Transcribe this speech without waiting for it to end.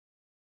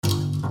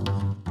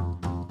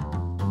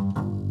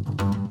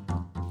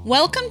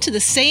Welcome to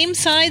the Same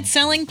Side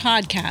Selling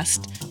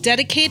Podcast,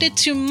 dedicated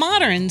to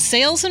modern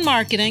sales and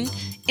marketing,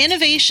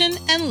 innovation,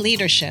 and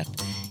leadership.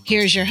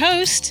 Here's your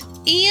host,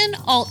 Ian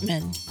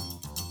Altman.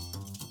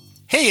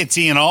 Hey, it's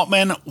Ian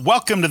Altman.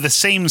 Welcome to the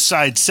Same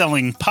Side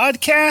Selling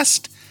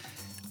Podcast.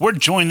 We're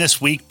joined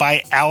this week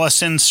by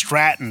Allison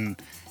Stratton.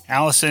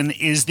 Allison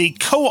is the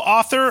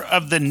co-author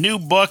of the new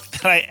book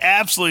that I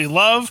absolutely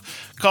love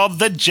called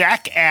The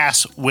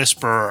Jackass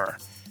Whisperer.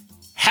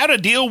 How to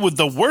deal with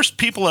the worst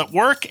people at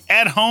work,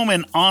 at home,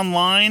 and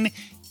online,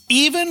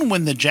 even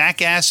when the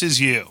jackass is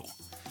you.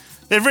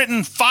 They've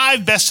written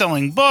 5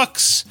 best-selling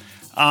books.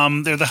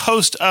 They're the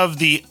host of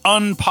the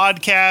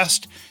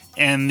Unpodcast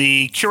and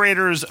the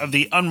curators of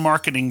the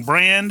Unmarketing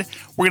brand.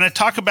 We're going to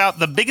talk about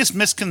the biggest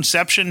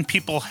misconception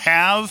people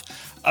have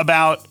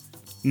about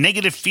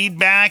negative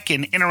feedback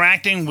and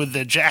interacting with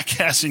the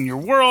jackass in your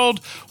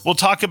world. We'll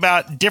talk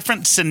about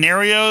different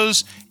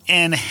scenarios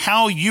and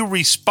how you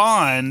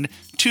respond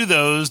to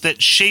those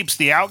that shapes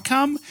the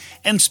outcome,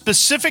 and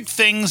specific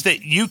things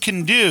that you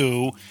can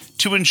do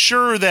to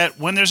ensure that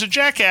when there's a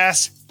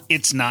jackass,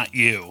 it's not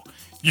you.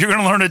 You're going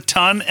to learn a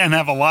ton and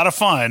have a lot of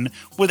fun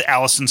with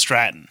Allison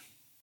Stratton.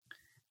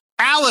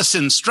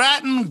 Allison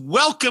Stratton,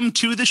 welcome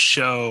to the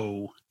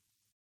show.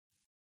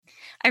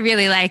 I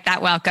really like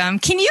that welcome.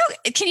 Can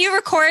you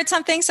record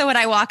something so when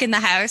I walk in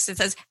the house, it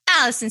says,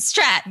 Allison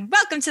Stratton,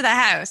 welcome to the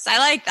house. I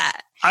like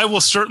that. I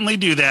will certainly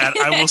do that.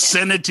 I will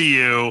send it to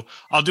you.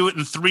 I'll do it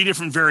in 3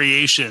 different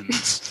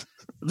variations.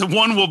 The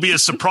one will be a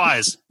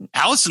surprise.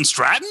 Allison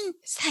Stratton?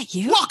 Is that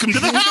you? Welcome to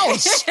the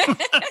house.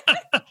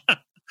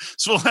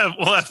 So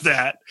we'll have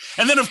that.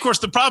 And then, of course,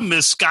 the problem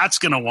is Scott's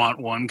going to want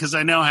one because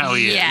I know how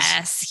he is.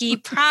 Yes, he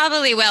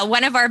probably will.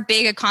 One of our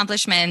big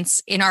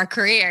accomplishments in our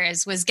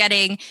careers was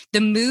getting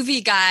the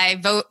movie guy,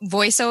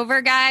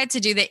 voiceover guy,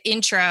 to do the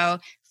intro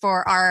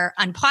for our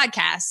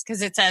Unpodcast,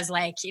 because it says,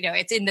 like, you know,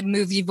 it's in the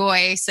movie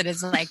voice and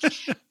it's like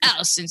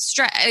Allison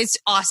Stratton. It's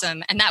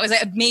awesome. And that was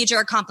a major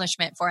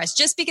accomplishment for us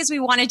just because we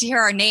wanted to hear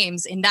our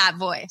names in that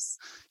voice.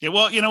 Yeah,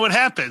 well, you know what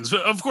happens.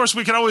 Of course,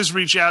 we could always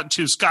reach out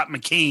to Scott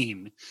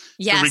McKain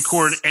to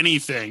record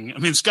anything. I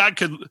mean, Scott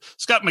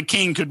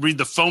McKain could read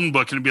the phone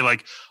book and be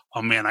like,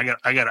 "Oh man, I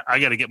got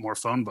to get more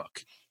phone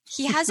book."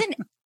 He has an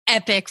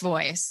epic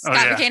voice.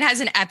 Scott McKain has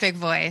an epic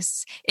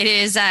voice. It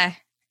is an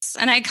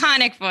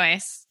iconic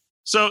voice.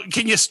 So,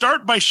 can you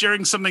start by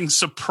sharing something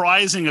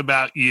surprising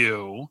about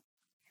you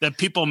that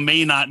people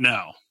may not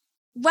know?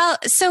 Well,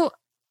 so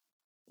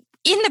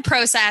in the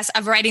process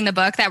of writing the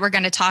book that we're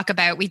going to talk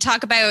about, we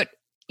talk about,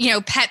 you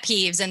know, pet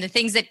peeves and the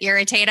things that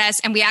irritate us.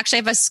 And we actually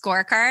have a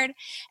scorecard.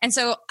 And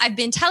so I've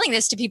been telling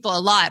this to people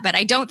a lot, but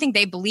I don't think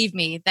they believe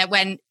me that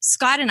when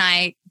Scott and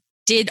I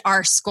did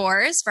our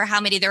scores for how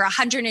many, there are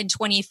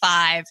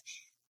 125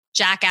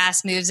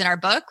 jackass moves in our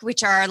book,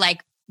 which are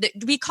like,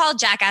 we call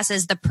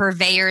jackasses the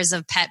purveyors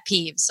of pet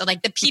peeves. So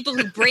like the people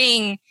who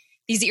bring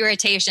these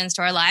irritations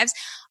to our lives.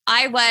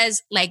 I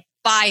was like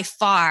by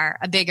far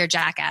a bigger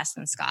jackass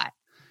than Scott.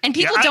 And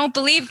people don't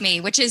believe me,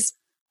 which is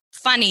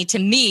funny to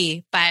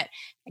me, but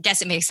I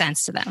guess it makes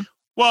sense to them.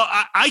 Well,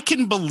 I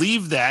can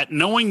believe that.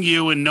 Knowing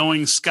you and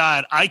knowing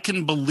Scott, I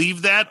can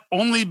believe that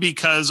only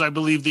because I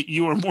believe that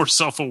you are more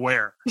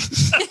self-aware.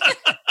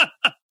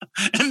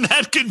 And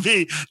that could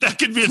be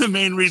the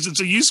main reason.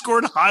 So you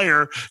scored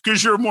higher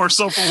because you're more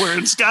self-aware.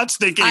 And Scott's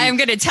thinking, I'm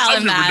going to tell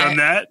him that. I've never done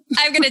that.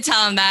 I'm going to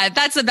tell him that.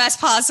 That's the best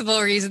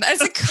possible reason.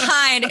 That's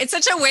it's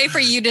such a way for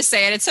you to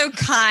say it. It's so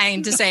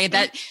kind to say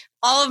that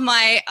all of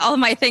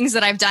my things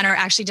that I've done are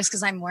actually just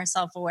because I'm more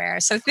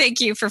self-aware. So thank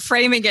you for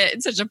framing it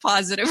in such a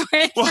positive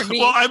way for me.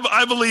 Well,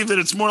 I believe that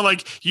it's more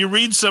like you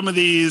read some of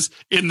these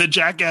in the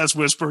Jackass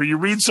Whisperer. You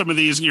read some of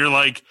these and you're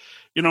like,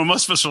 you know,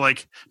 most of us are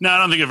like, no, I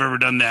don't think I've ever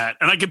done that.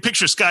 And I can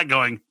picture Scott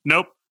going,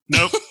 nope.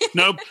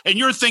 Nope. And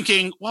you're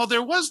thinking, well,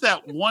 there was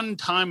that one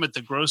time at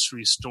the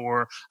grocery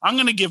store. I'm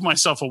going to give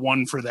myself a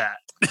 1 for that.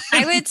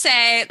 I would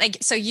say, like,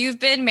 so you've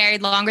been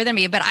married longer than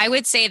me, but I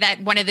would say that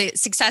one of the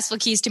successful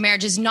keys to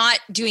marriage is not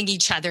doing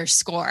each other's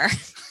score.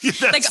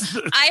 Like,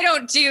 I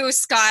don't do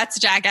Scott's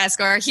jackass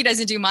score. He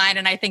doesn't do mine.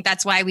 And I think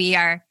that's why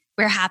we're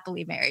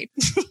happily married.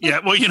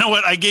 Yeah. Well, you know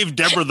what? I gave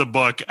Deborah the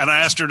book and I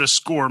asked her to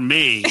score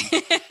me.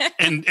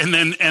 And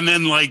then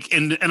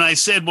I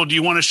said, well, do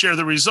you want to share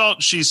the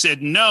result? She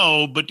said,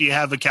 no, but do you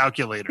have a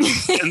calculator?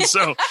 And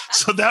so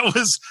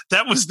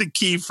that was the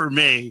key for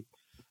me.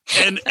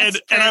 And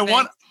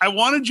I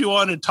wanted you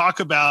on to talk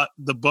about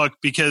the book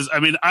because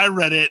I mean, I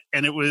read it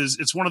and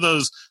it's one of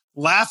those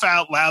laugh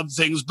out loud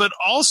things, but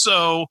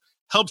also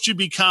helps you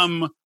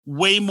become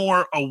way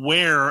more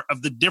aware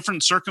of the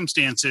different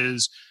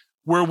circumstances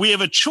where we have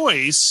a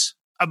choice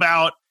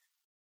about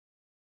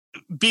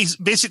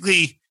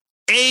basically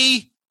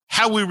A,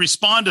 how we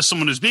respond to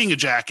someone who's being a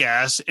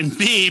jackass, and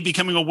B,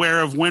 becoming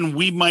aware of when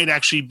we might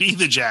actually be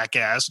the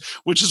jackass,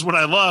 which is what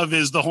I love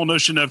is the whole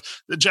notion of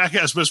the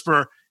Jackass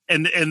Whisperer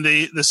and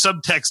the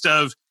subtext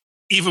of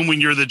even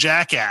when you're the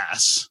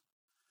jackass.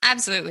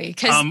 Absolutely.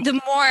 Because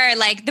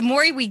the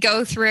more we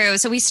go through,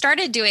 so we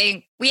started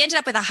doing we ended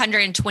up with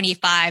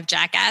 125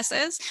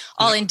 jackasses,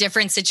 all in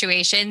different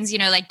situations. You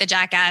know, like the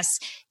jackass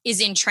is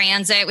in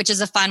transit, which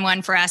is a fun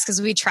one for us because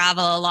we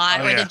travel a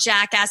lot, or the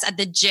jackass at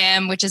the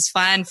gym, which is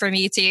fun for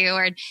me too,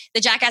 or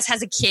the jackass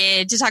has a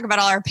kid, to talk about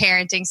all our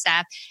parenting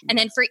stuff. And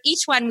then for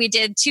each one, we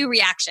did 2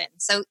 reactions.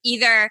 So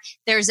either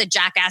there's a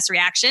jackass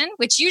reaction,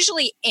 which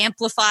usually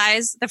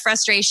amplifies the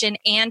frustration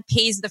and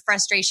pays the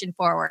frustration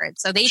forward.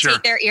 So they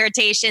take their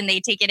irritation, they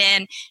take it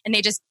in, and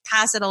they just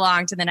pass it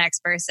along to the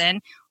next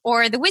person.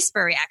 Or the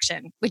whisper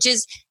reaction, which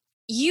is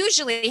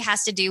usually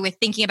has to do with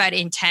thinking about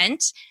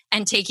intent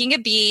and taking a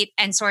beat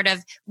and sort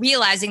of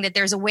realizing that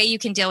there's a way you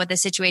can deal with the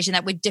situation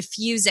that would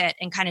diffuse it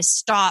and kind of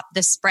stop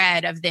the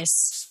spread of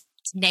this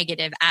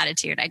negative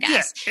attitude, I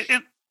guess. Yeah.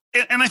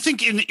 And I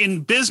think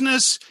in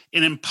business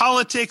and in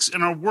politics,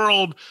 in our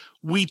world,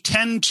 we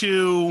tend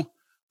to,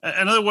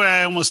 another way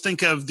I almost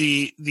think of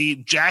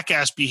the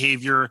jackass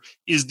behavior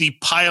is the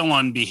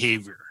pile-on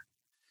behavior.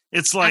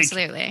 It's like,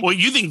 absolutely. Well,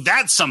 you think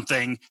that's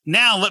something.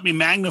 Now let me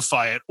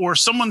magnify it. Or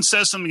someone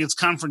says something that's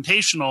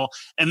confrontational,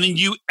 and then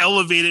you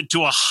elevate it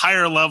to a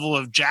higher level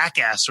of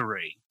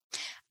jackassery.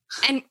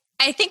 And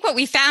I think what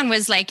we found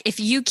was, like, if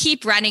you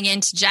keep running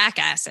into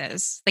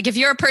jackasses, like if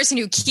you're a person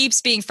who keeps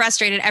being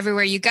frustrated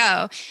everywhere you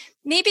go,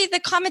 maybe the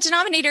common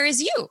denominator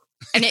is you.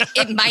 And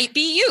it might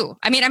be you.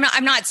 I mean,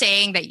 I'm not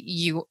saying that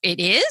it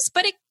is,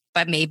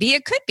 but maybe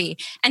it could be.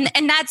 And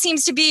that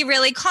seems to be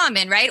really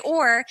common, right?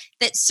 Or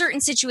that certain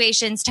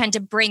situations tend to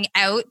bring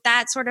out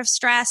that sort of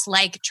stress,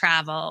 like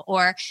travel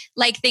or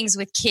like things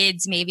with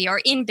kids maybe, or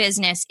in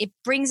business. It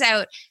brings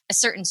out a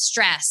certain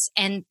stress,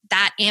 and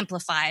that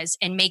amplifies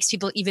and makes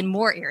people even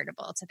more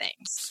irritable to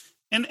things.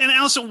 And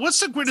Allison, what's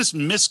the greatest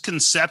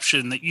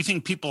misconception that you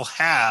think people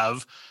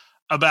have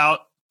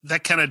about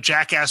that kind of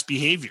jackass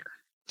behavior?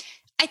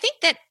 I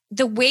think that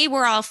the way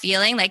we're all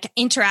feeling, like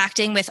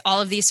interacting with all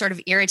of these sort of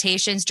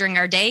irritations during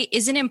our day,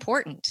 isn't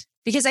important,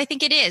 because I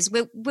think it is.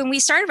 When we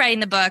started writing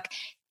the book,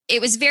 it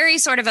was very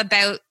sort of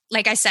about,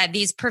 like I said,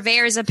 these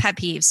purveyors of pet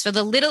peeves. So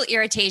the little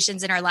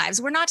irritations in our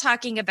lives. We're not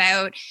talking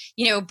about,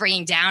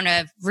 bringing down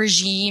a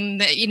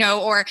regime,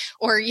 or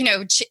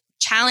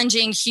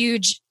challenging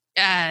huge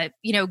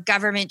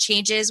government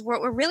changes. What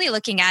we're really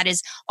looking at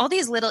is all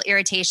these little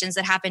irritations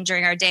that happen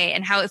during our day,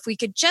 and how if we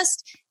could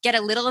just get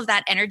a little of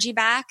that energy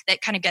back that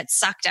kind of gets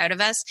sucked out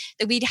of us,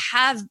 that we'd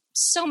have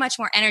so much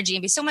more energy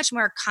and be so much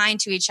more kind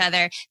to each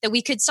other, that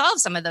we could solve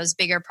some of those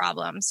bigger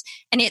problems.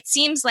 And it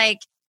seems like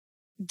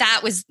that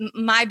was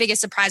my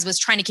biggest surprise, was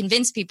trying to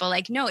convince people,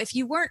 like, no, if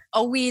you weren't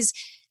always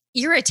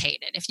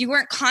irritated, if you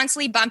weren't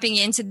constantly bumping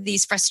into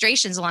these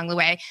frustrations along the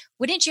way,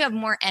 wouldn't you have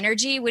more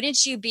energy? Wouldn't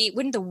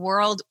the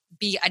world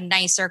be a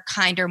nicer,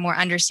 kinder, more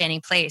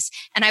understanding place?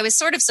 And I was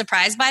sort of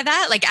surprised by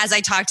that. Like, as I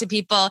talk to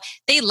people,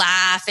 they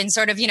laugh and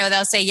sort of,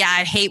 they'll say, yeah,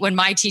 I hate when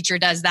my teacher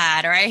does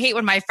that, or I hate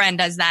when my friend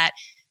does that.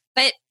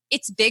 But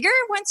it's bigger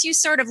once you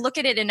sort of look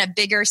at it in a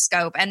bigger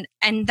scope. And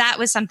that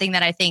was something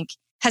that I think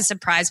has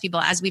surprised people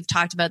as we've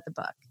talked about the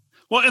book.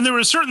 Well, and there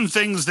were certain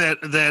things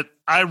that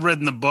I read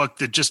in the book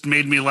that just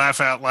made me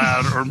laugh out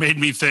loud or made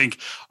me think,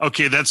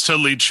 okay, that's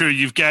totally true.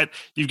 You've got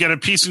a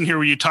piece in here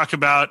where you talk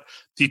about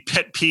the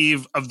pet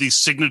peeve of the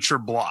signature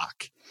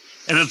block.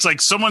 And it's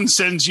like someone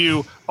sends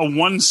you a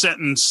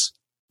 1-sentence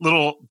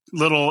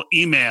little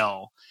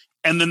email,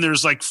 and then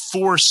there's like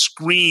 4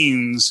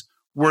 screens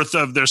worth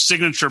of their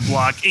signature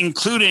block,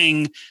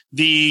 including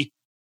the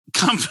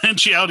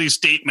confidentiality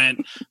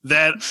statement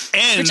that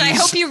ends, which I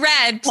hope you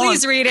read.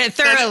 Please read it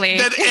thoroughly.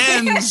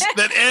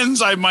 That ends,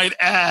 I might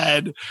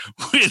add,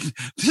 with,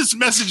 this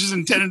message is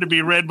intended to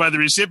be read by the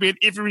recipient.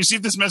 If you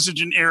receive this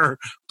message in error,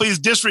 please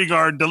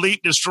disregard,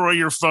 delete, destroy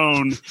your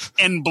phone,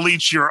 and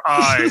bleach your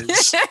eyes.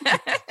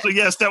 So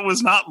yes, that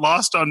was not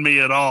lost on me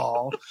at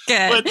all.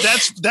 Good. But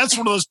that's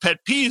one of those pet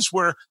peeves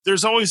where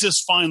there's always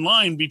this fine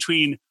line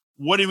between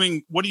what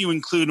do you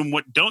include and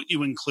what don't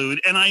you include?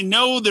 And I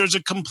know there's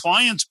a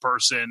compliance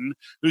person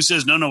who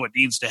says, no, it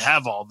needs to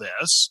have all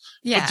this.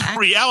 Yeah. But the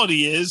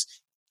reality is,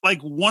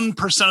 like,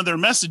 1% of their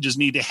messages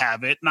need to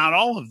have it, not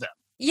all of them.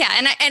 Yeah.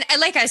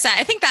 And like I said,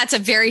 I think that's a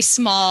very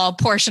small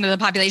portion of the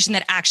population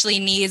that actually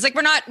needs, like,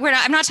 I'm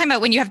not talking about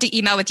when you have to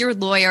email with your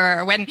lawyer,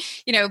 or when,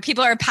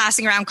 people are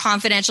passing around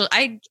confidential.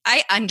 I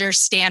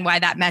understand why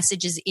that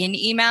message is in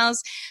emails.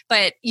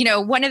 But,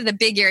 one of the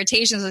big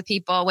irritations with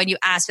people when you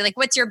ask, like,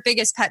 what's your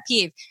biggest pet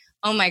peeve?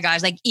 Oh my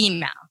gosh, like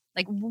email.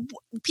 Like,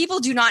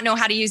 people do not know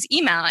how to use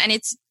email, and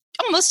it's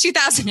almost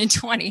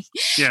 2020.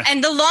 Yeah.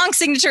 And the long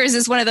signatures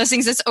is one of those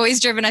things that's always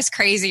driven us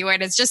crazy, when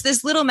it's just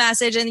this little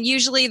message, and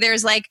usually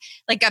there's like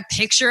a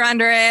picture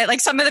under it, like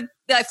some of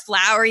the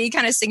flowery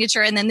kind of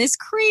signature, and then this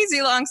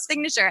crazy long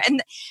signature.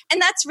 And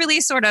that's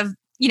really sort of,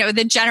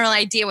 the general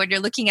idea when you're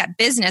looking at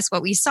business,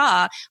 what we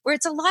saw, where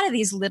it's a lot of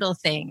these little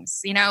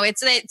things,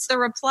 it's the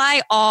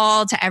reply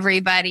all to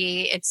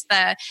everybody. It's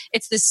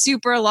the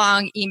super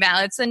long email.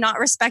 It's the not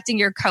respecting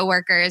your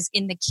coworkers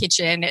in the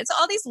kitchen. It's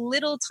all these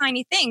little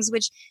tiny things,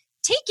 which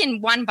taken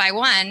one by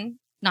one,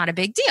 not a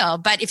big deal.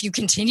 But if you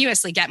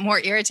continuously get more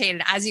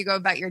irritated as you go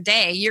about your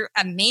day, you're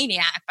a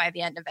maniac by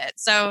the end of it.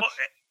 So,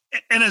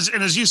 And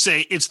as you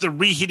say, it's the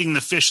reheating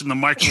the fish in the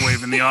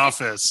microwave in the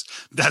office.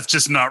 That's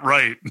just not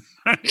right.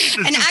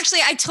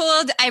 Actually, I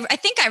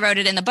think I wrote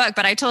it in the book,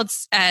 but I told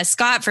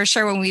Scott for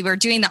sure when we were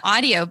doing the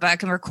audio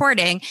book and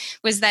recording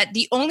was that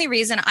the only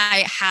reason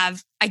I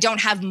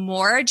don't have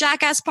more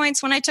Jackass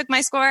points when I took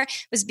my score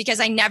was because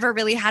I never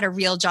really had a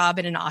real job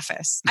in an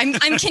office. I'm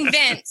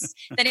convinced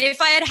that if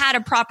I had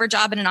a proper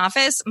job in an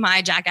office,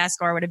 my Jackass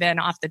score would have been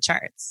off the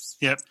charts.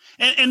 Yep.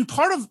 And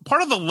part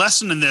of the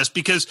lesson in this,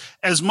 because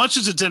as much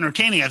as it's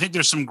entertaining, I think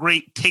there's some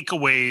great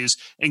takeaways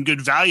and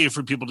good value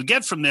for people to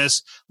get from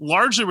this,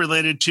 largely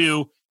related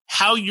to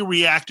how you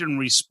react and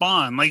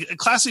respond. Like a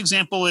classic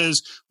example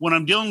is when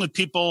I'm dealing with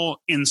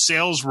people in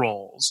sales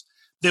roles,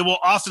 they will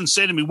often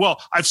say to me,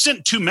 well, I've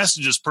sent 2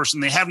 messages, person.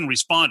 They haven't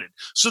responded.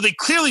 So they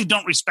clearly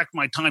don't respect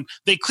my time.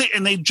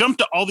 And they jump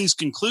to all these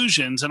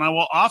conclusions. And I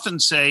will often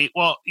say,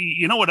 well,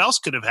 you know what else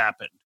could have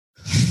happened?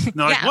 And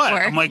they're like, what?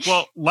 I'm like,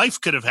 well, life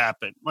could have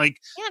happened. Like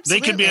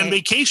they could be on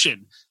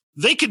vacation.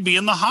 They could be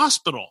in the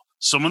hospital.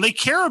 Someone they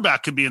care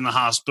about could be in the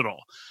hospital.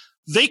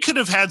 They could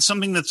have had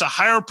something that's a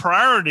higher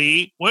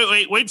priority.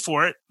 Wait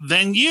for it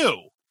than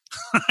you.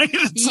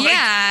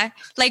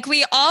 Like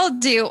we all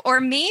do.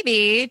 Or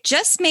maybe,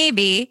 just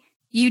maybe,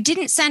 you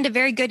didn't send a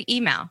very good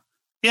email.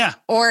 Yeah.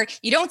 Or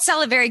you don't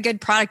sell a very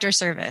good product or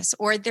service,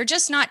 or they're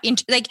just not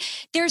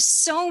there's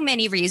so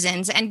many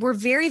reasons, and we're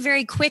very,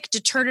 very quick to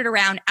turn it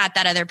around at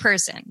that other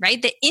person,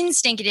 right? The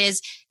instinct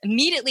is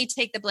immediately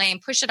take the blame,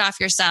 push it off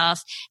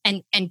yourself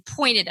and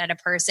point it at a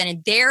person.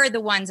 And they're the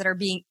ones that are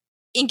being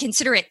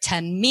inconsiderate to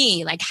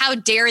me. Like, how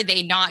dare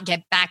they not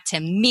get back to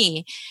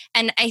me?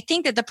 And I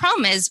think that the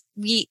problem is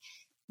we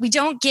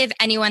don't give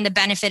anyone the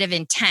benefit of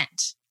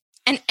intent.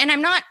 And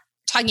I'm not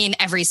talking in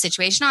every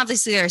situation.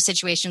 Obviously, there are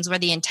situations where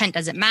the intent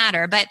doesn't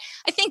matter. But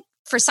I think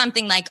for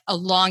something like a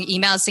long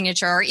email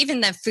signature, or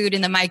even the food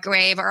in the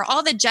microwave, or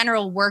all the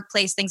general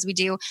workplace things we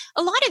do,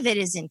 a lot of it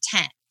is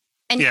intent.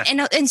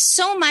 And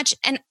so much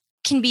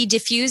can be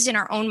diffused in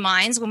our own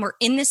minds when we're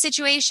in the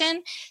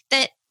situation,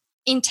 that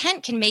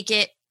intent can make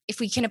it, if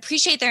we can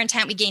appreciate their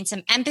intent, we gain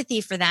some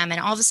empathy for them.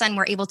 And all of a sudden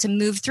we're able to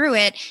move through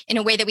it in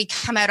a way that we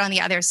come out on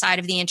the other side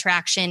of the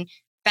interaction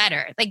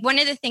better. Like one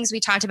of the things we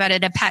talked about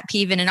at a pet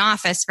peeve in an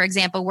office, for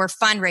example, were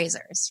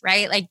fundraisers,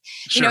 right? Like,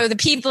 Sure. The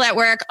people at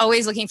work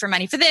always looking for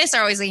money for this,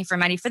 are always looking for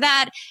money for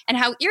that. And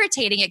how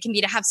irritating it can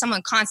be to have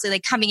someone constantly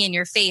coming in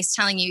your face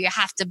telling you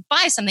have to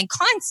buy something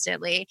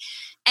constantly.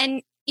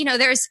 And,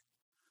 there's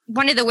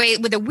one of the way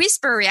with a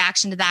whisper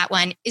reaction to that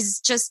one is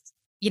just,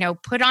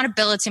 put on a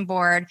bulletin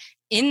board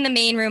in the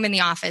main room in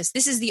the office.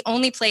 This is the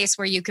only place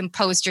where you can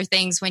post your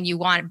things when you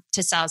want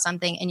to sell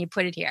something, and you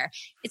put it here.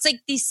 It's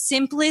like the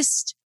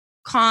simplest,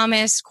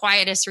 calmest,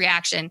 quietest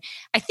reaction.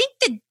 I think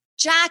the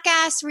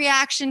Jackass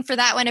reaction for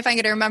that one, if I'm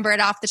going to remember it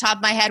off the top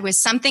of my head,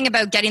 was something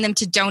about getting them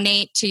to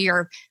donate to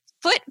your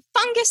foot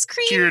fungus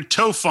cream. To your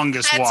toe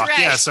fungus That's walk. right.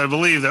 Yes, I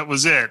believe that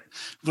was it.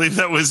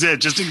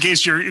 Just in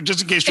case you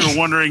were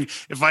wondering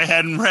if I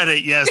hadn't read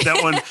it. Yes,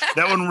 that one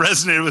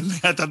resonated with me.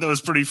 I thought that was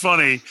pretty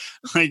funny.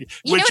 Like,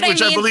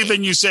 which I believe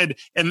then you said,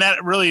 and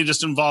that really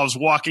just involves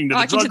walking to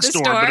the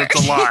drugstore, but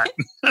it's a lot.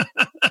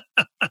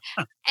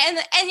 And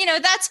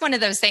that's one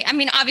of those things. I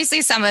mean,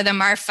 obviously some of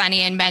them are funny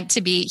and meant to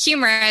be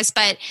humorous,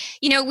 but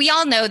we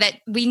all know that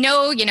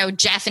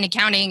Jeff in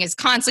accounting is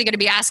constantly going to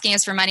be asking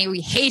us for money. We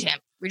hate him.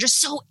 We're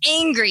just so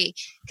angry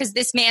because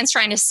this man's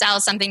trying to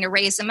sell something to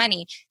raise some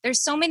money.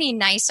 There's so many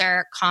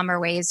nicer, calmer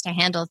ways to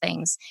handle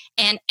things.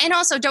 And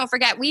also don't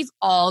forget, we've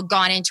all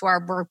gone into our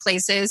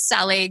workplaces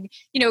selling,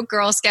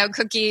 Girl Scout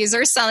cookies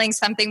or selling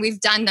something. We've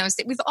done those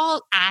things. We've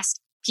all asked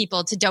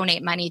people to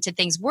donate money to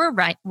things we're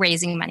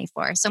raising money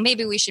for. So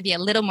maybe we should be a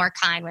little more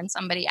kind when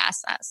somebody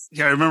asks us.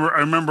 Yeah, I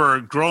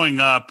remember growing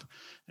up,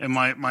 and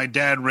my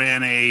dad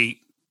ran a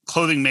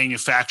clothing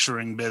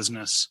manufacturing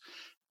business,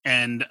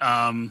 and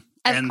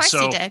Of course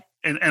he did.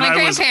 And my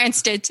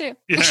grandparents did too.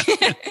 Yeah,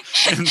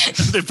 and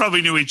they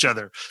probably knew each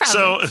other.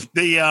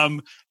 Probably. So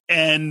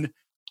and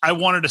I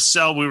wanted to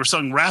sell. We were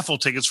selling raffle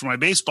tickets for my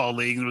baseball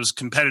league, and it was a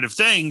competitive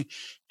thing.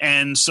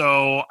 And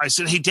so I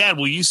said, "Hey, Dad,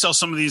 will you sell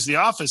some of these at the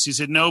office?" He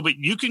said, "No, but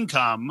you can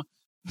come,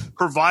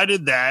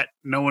 provided that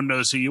no one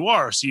knows who you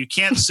are. So you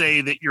can't say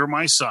that you're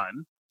my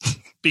son,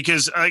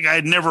 because I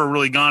had never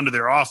really gone to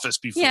their office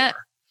before. Yeah.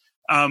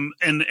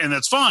 And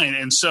that's fine."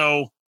 And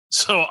so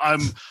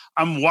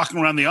I'm walking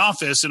around the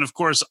office, and of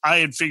course I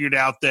had figured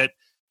out that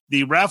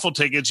the raffle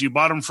tickets, you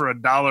bought them for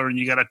 $1 and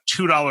you got a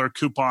 $2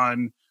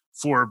 coupon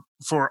for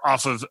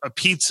off of a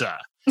pizza.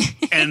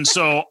 And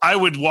so I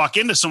would walk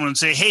into someone and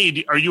say,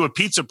 "Hey, are you a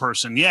pizza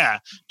person?" "Yeah."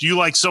 "Do you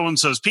like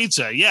so-and-so's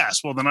pizza?"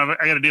 "Yes." "Well, then I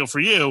got a deal for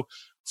you.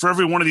 For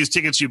every one of these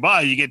tickets you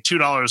buy, you get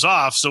 $2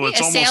 off." So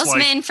it's almost salesman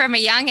like salesman from a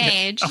young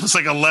age. I was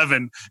like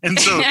 11. And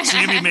so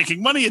you'd be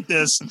making money at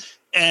this.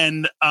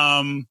 And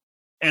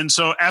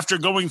so after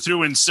going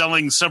through and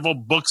selling several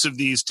books of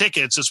these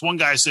tickets, this one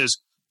guy says,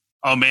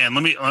 "Oh man,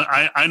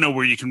 I know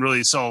where you can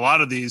really sell a lot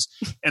of these."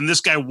 And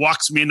this guy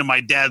walks me into my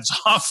dad's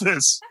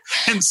office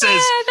and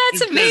says,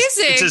 "That's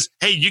amazing." It says,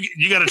 "Hey,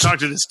 you got to talk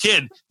to this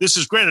kid. This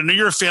is great. I know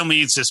your family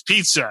eats this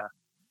pizza."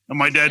 And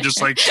my dad just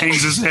like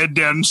hangs his head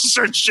down and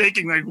starts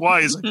shaking. Like,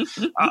 why? He's like,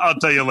 I'll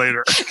tell you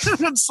later.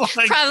 It's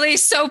like, probably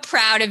so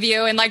proud of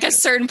you. And like a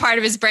certain part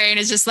of his brain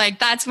is just like,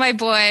 that's my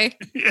boy.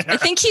 Yeah. I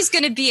think he's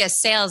going to be a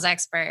sales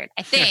expert.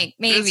 I think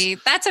maybe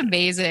that's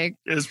amazing.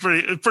 It's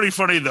pretty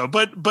funny though.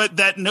 But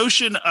that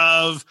notion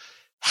of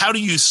how do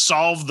you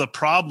solve the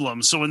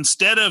problem? So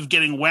instead of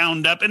getting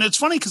wound up, and it's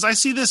funny because I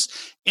see this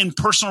in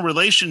personal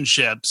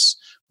relationships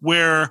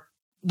where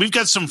we've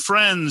got some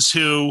friends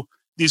who,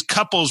 these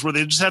couples where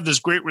they just have this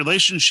great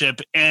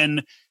relationship.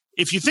 And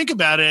if you think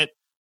about it,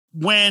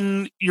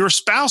 when your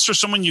spouse or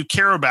someone you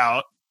care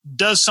about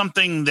does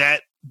something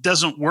that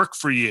doesn't work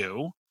for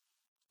you,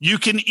 you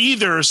can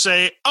either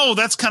say, oh,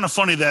 that's kind of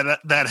funny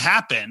that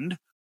happened,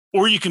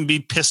 or you can be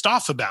pissed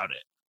off about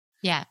it.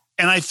 Yeah.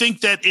 And I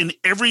think that in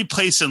every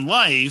place in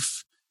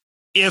life,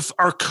 if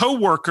our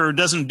coworker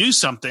doesn't do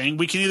something,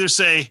 we can either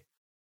say,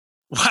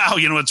 wow,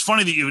 it's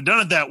funny that you've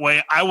done it that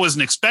way. I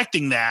wasn't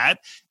expecting that,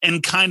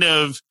 and kind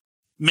of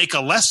make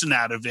a lesson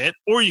out of it.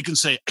 Or you can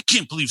say, I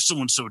can't believe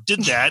so-and-so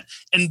did that,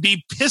 and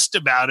be pissed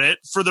about it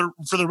for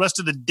the rest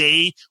of the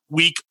day,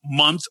 week,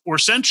 month, or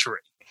century.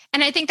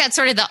 And I think that's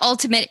sort of the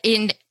ultimate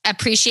in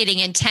appreciating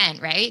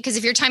intent, right? Because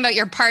if you're talking about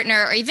your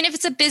partner, or even if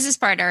it's a business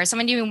partner or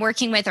someone you've been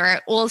working with or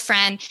an old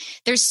friend,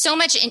 there's so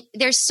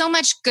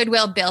much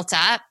goodwill built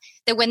up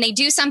that when they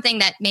do something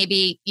that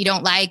maybe you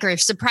don't like or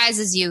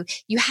surprises you,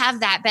 you have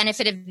that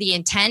benefit of the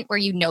intent where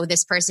you know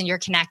this person, you're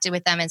connected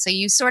with them. And so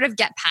you sort of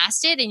get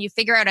past it and you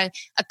figure out a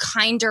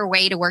kinder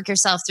way to work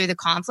yourself through the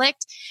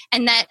conflict.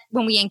 And that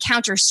when we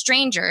encounter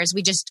strangers,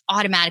 we just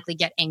automatically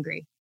get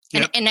angry.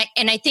 Yep. And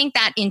I think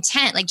that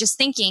intent, like just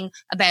thinking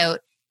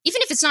about,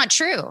 even if it's not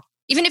true,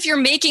 even if you're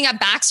making a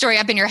backstory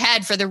up in your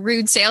head for the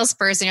rude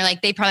salesperson, you're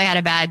like, they probably had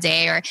a bad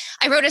day. Or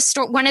I wrote a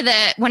story. One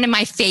of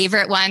my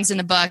favorite ones in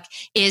the book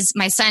is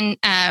my son,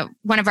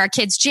 one of our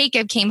kids,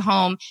 Jacob, came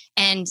home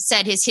and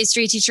said his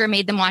history teacher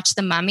made them watch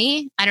The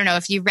Mummy. I don't know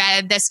if you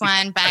read this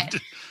one, but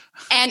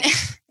and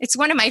it's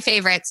one of my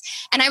favorites.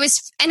 And I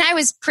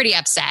was pretty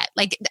upset.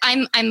 Like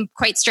I'm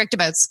quite strict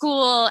about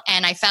school,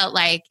 and I felt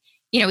like,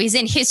 he's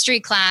in history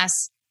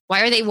class.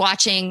 Why are they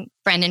watching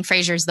Brendan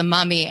Fraser's The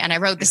Mummy? And I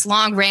wrote this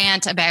long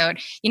rant about,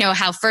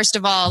 how first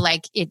of all,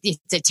 like it's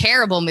a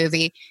terrible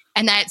movie.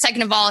 And that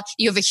second of all,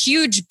 you have a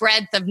huge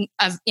breadth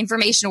of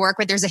information to work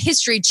with. There's a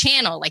history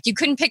channel. Like you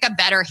couldn't pick a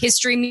better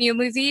history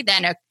movie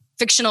than a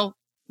fictional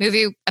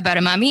movie about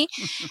a mummy.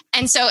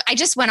 And so I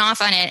just went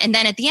off on it. And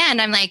then at the end,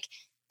 I'm like,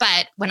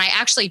 but when I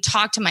actually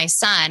talked to my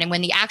son and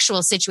when the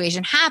actual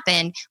situation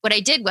happened, what I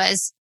did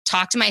was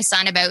talk to my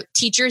son about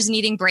teachers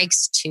needing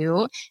breaks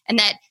too. And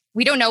that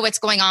we don't know what's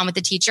going on with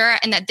the teacher,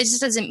 and that this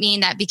doesn't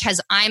mean that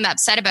because I'm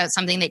upset about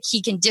something that he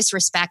can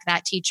disrespect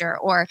that teacher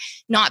or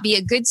not be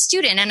a good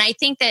student. And I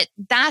think that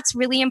that's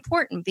really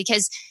important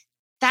because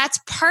that's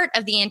part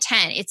of the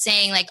intent. It's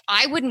saying like,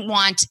 I wouldn't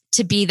want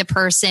to be the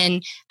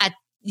person at,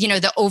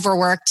 the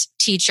overworked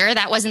teacher.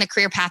 That wasn't the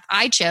career path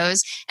I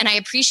chose. And I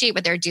appreciate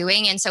what they're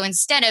doing. And so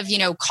instead of,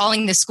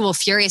 calling the school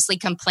furiously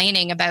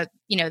complaining about,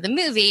 the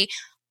movie,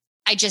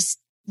 I just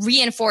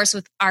reinforce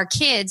with our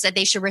kids that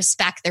they should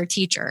respect their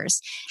teachers.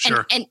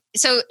 Sure. And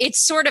so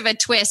it's sort of a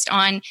twist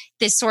on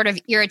this sort of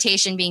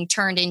irritation being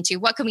turned into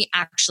what can we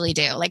actually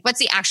do? Like what's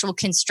the actual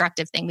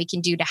constructive thing we can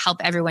do to help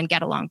everyone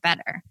get along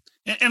better?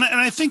 And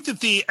I think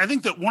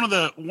that one of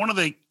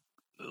the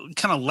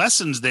kind of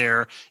lessons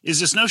there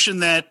is this notion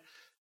that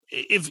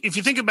if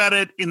you think about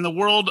it in the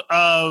world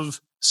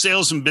of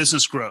sales and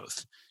business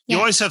growth, you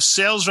always have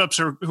sales reps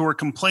who are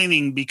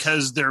complaining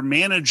because their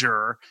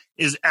manager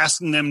is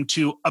asking them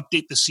to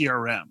update the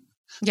CRM.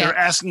 Yeah. They're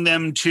asking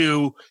them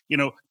to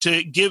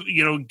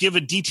give a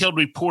detailed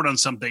report on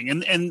something.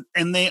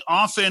 And they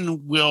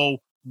often will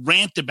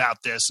rant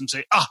about this and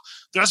say,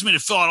 they're asking me to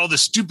fill out all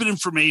this stupid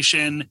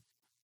information.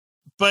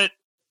 But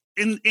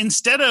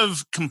instead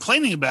of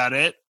complaining about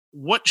it,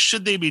 what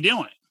should they be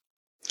doing?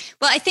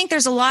 Well, I think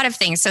there's a lot of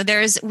things. So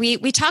we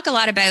talk a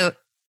lot about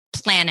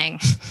planning,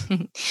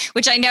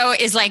 which I know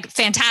is like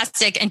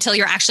fantastic until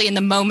you're actually in the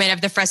moment of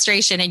the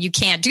frustration and you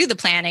can't do the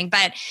planning.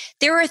 But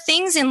there are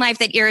things in life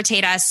that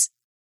irritate us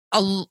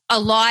a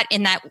lot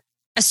in that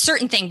a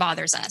certain thing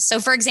bothers us. So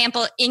for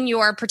example, in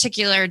your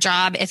particular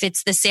job, if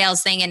it's the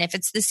sales thing and if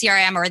it's the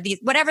CRM or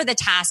whatever the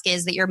task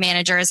is that your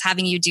manager is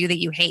having you do that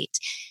you hate,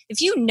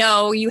 if you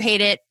know you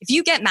hate it, if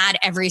you get mad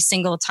every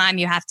single time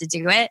you have to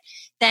do it,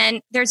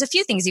 then there's a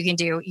few things you can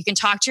do. You can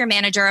talk to your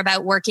manager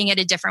about working it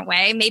a different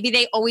way. Maybe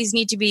they always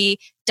need to be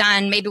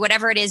done. Maybe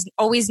whatever it is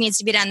always needs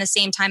to be done the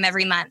same time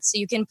every month. So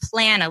you can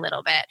plan a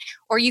little bit,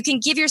 or you can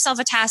give yourself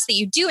a task that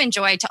you do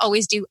enjoy to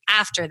always do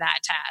after that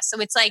task.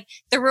 So it's like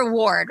the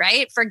reward,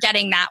 right? For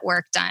getting that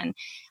work done.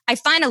 I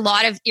find a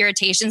lot of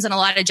irritations and a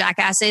lot of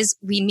jackasses,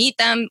 we meet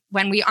them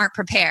when we aren't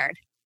prepared.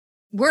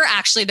 We're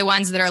actually the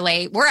ones that are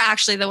late. We're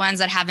actually the ones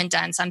that haven't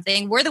done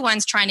something. We're the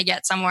ones trying to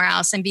get somewhere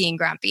else and being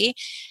grumpy.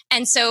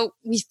 And so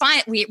we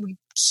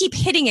keep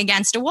hitting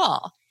against a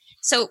wall.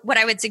 So what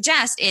I would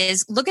suggest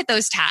is look at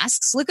those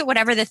tasks, look at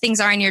whatever the things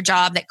are in your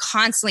job that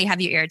constantly have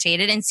you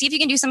irritated and see if you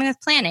can do something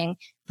with planning.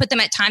 put them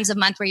at times of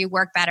month where you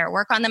work better,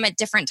 work on them at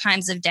different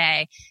times of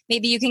day.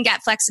 Maybe you can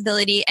get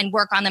flexibility and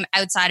work on them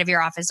outside of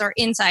your office or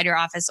inside your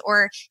office,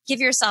 or give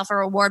yourself a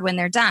reward when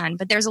they're done.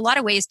 But there's a lot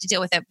of ways to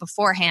deal with it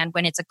beforehand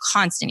when it's a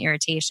constant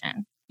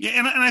irritation. Yeah,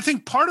 and I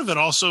think part of it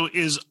also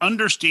is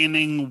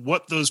understanding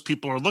what those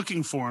people are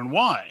looking for and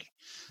why.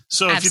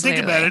 So if Absolutely. you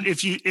think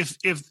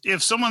about it,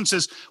 if someone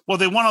says, well,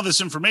 they want all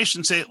this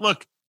information, say,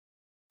 look,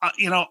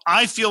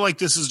 I feel like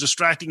this is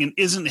distracting and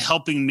isn't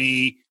helping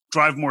me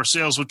drive more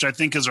sales, which I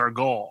think is our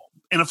goal.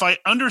 And if I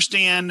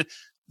understand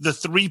the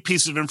 3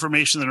 pieces of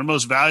information that are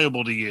most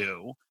valuable to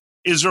you,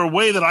 is there a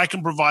way that I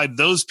can provide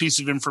those pieces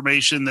of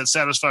information that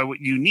satisfy what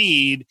you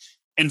need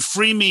and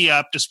free me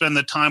up to spend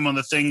the time on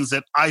the things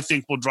that I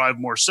think will drive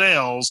more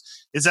sales?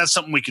 Is that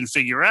something we can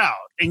figure out?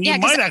 And you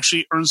might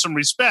actually earn some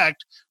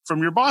respect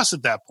from your boss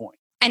at that point.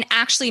 And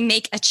actually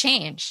make a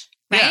change,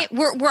 right?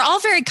 Yeah. We're all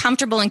very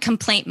comfortable in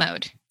complaint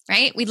mode,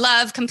 right? We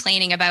love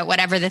complaining about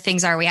whatever the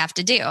things are we have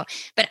to do,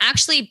 but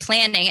actually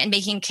planning and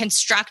making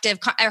constructive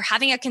or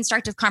having a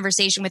constructive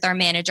conversation with our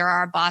manager or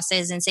our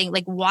bosses and saying,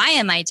 like, why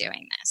am I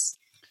doing this?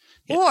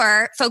 Yeah.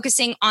 Or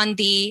focusing on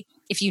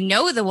if you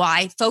know the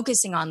why,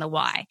 focusing on the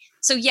why.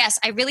 So yes,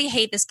 I really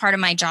hate this part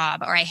of my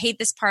job, or I hate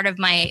this part of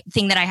my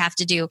thing that I have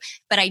to do,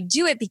 but I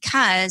do it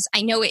because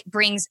I know it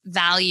brings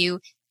value,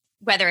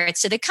 whether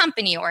it's to the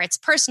company or it's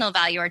personal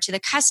value or to the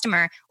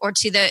customer or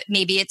to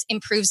maybe it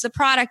improves the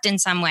product in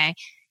some way.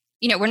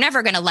 We're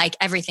never going to like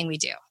everything we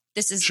do.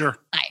 This is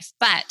life.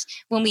 But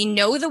when we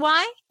know the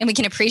why and we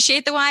can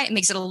appreciate the why, it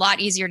makes it a lot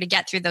easier to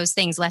get through those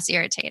things less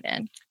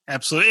irritated.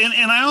 Absolutely.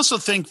 And I also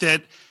think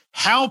that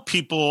how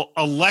people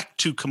elect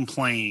to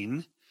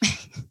complain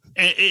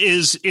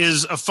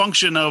is a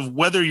function of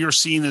whether you're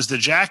seen as the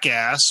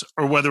jackass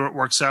or whether it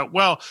works out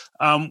well.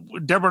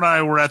 Deborah and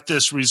I were at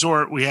this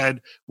resort.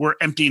 We're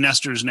empty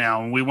nesters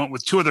now, and we went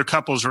with 2 other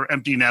couples who are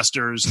empty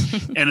nesters.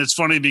 And it's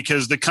funny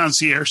because the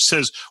concierge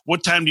says,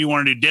 "What time do you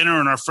want to do dinner?"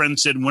 And our friend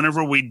said,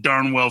 "Whenever we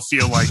darn well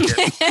feel like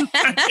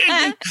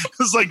it."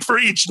 It's like for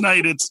each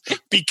night, it's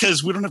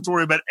because we don't have to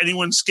worry about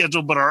anyone's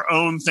schedule but our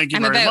own. Thank you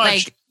very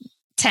much.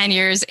 10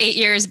 years, 8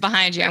 years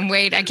behind you.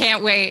 I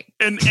can't wait.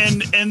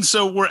 And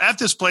so we're at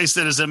this place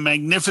that is a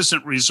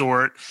magnificent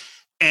resort,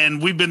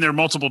 and we've been there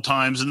multiple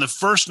times. And the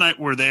first night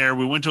we're there,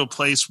 we went to a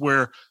place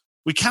where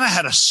we kind of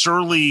had a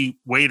surly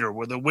waiter,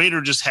 where the waiter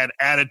just had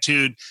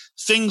attitude.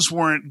 Things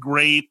weren't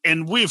great.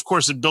 And we, of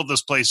course, had built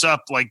this place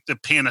up like the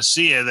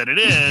panacea that it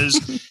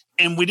is.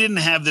 And we didn't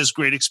have this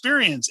great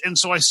experience. And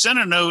so I sent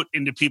a note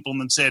into people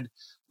and then said,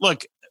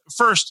 look,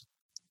 first,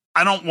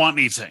 I don't want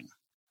anything.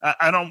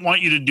 I don't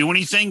want you to do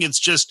anything. It's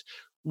just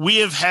we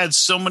have had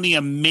so many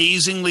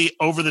amazingly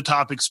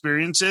over-the-top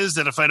experiences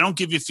that if I don't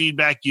give you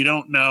feedback, you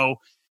don't know.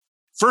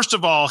 First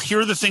of all, here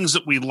are the things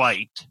that we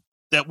liked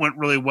that went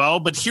really well,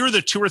 but here are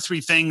the 2 or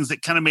 3 things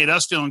that kind of made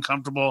us feel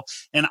uncomfortable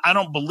and I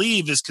don't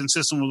believe is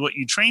consistent with what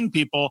you train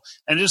people.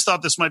 And I just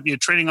thought this might be a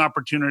training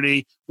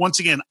opportunity. Once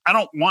again, I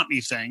don't want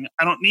anything.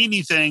 I don't need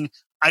anything.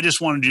 I just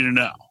wanted you to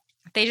know.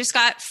 They just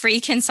got free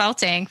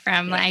consulting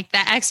from the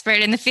expert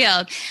in the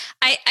field.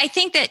 I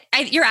think that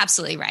you're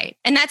absolutely right.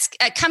 And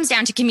it comes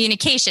down to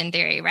communication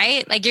theory,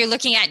 right? Like you're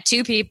looking at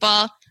 2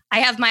 people. I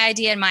have my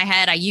idea in my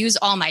head. I use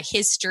all my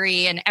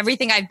history and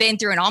everything I've been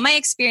through and all my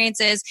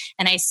experiences,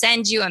 and I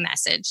send you a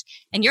message.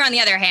 And you're on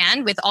the other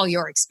hand with all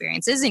your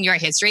experiences and your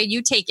history,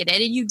 you take it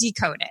in and you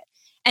decode it.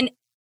 And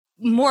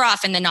more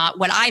often than not,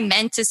 what I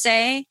meant to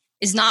say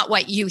is not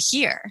what you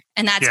hear.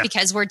 And that's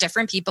because we're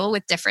different people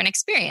with different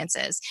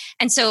experiences.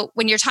 And so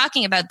when you're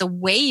talking about the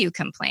way you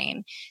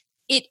complain,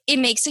 it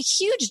makes a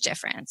huge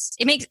difference.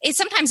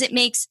 Sometimes it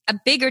makes a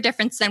bigger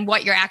difference than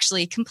what you're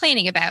actually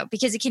complaining about,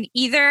 because it can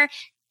either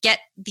get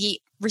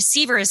the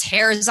receiver's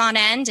hairs on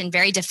end and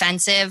very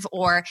defensive,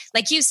 or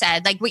like you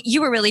said, like what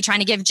you were really trying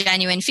to give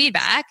genuine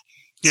feedback.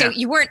 So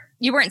you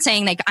weren't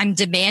saying like, I'm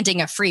demanding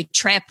a free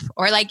trip,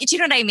 or like, do you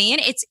know what I mean?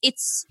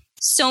 It's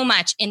so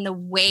much in the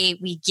way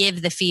we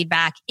give the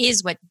feedback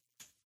is what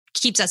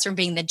keeps us from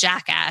being the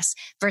jackass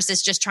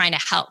versus just trying to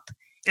help.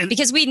 And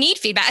because we need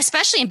feedback,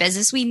 especially in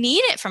business, we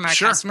need it from our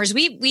customers.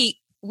 We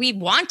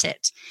want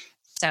it.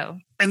 So,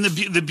 and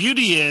the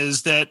beauty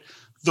is that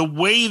the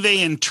way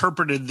they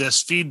interpreted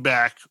this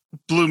feedback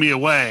blew me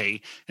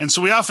away. And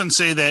so we often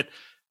say that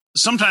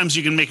sometimes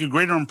you can make a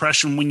greater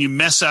impression when you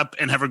mess up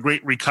and have a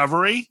great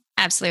recovery.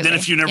 Absolutely. Than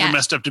if you never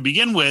messed up to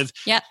begin with.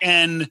 Yep.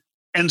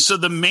 And so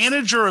the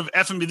manager of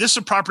F&B, this is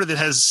a property that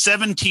has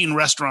 17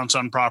 restaurants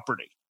on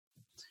property.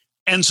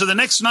 And so the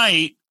next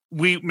night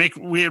we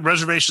had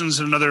reservations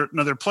in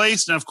another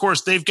place. And of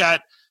course they've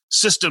got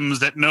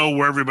systems that know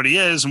where everybody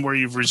is and where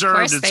you've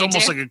reserved. It's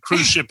almost like a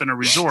cruise ship in a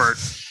resort.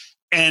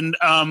 And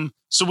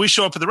so we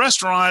show up at the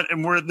restaurant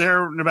and we're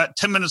there, and about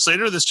 10 minutes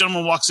later, this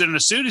gentleman walks in a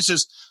suit. He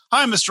says,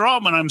 "Hi, Mr.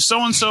 Altman. I'm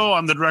so-and-so.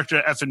 I'm the director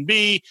of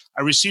F&B.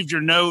 I received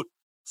your note.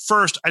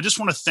 First, I just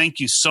want to thank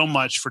you so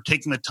much for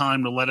taking the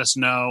time to let us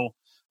know.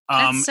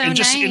 That's so and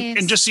just nice.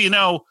 and just so you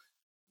know,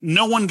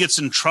 no one gets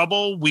in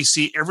trouble. We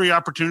see every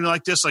opportunity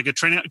like this, like a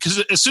training.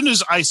 Because as soon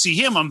as I see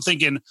him, I'm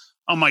thinking,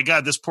 oh my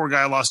God, this poor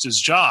guy lost his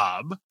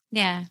job.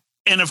 Yeah.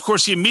 And of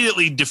course, he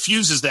immediately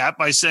diffuses that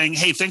by saying,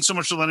 hey, thanks so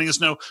much for letting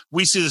us know.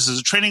 We see this as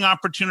a training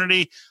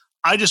opportunity.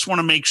 I just want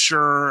to make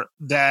sure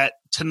that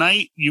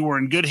tonight you were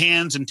in good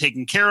hands and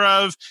taken care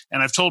of.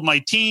 And I've told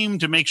my team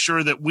to make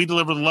sure that we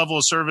deliver the level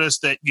of service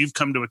that you've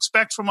come to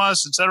expect from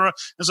us, et cetera.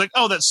 It's like,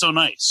 oh, that's so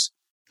nice.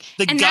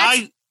 The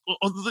guy,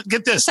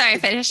 get this. Sorry,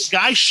 finish. The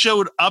guy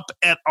showed up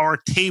at our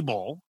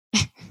table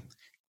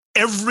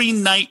every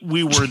night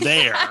we were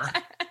there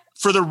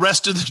for the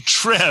rest of the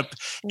trip.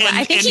 Well,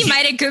 I think he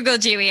might have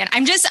Googled you, Ian.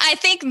 I'm just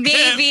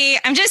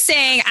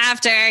saying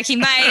after he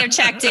might have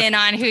checked in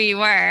on who you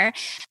were.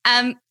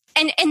 And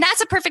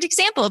that's a perfect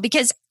example,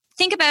 because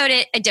think about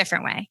it a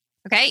different way.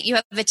 Okay. You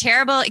have a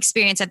terrible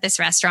experience at this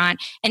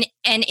restaurant, and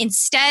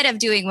instead of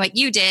doing what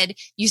you did,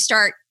 you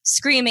start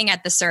screaming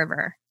at the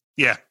server.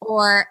 Yeah.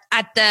 Or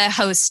at the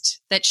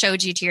host that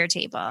showed you to your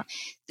table,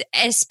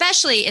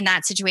 especially in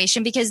that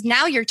situation, because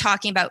now you're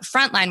talking about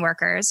frontline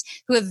workers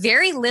who have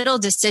very little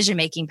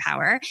decision-making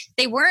power.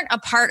 They weren't a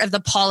part of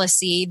the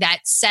policy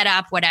that set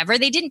up whatever.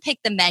 They didn't pick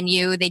the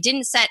menu. They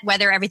didn't set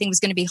whether everything was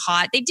going to be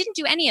hot. They didn't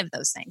do any of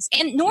those things.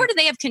 And nor do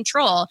they have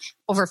control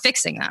over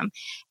fixing them.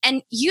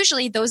 And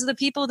usually those are the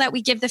people that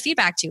we give the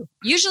feedback to,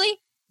 usually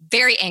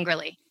very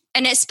angrily.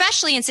 And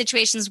especially in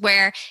situations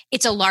where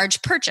it's a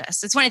large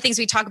purchase. It's one of the things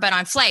we talk about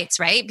on flights,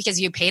 right?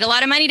 Because you paid a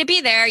lot of money to be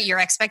there, your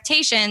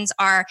expectations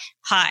are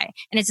high.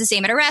 And it's the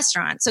same at a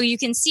restaurant. So you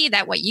can see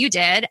that what you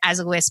did as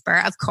a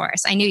whisperer, of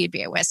course, I knew you'd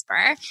be a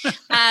whisperer,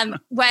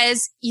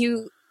 was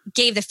you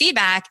gave the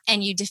feedback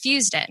and you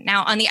diffused it.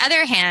 Now, on the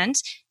other hand,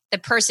 the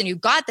person who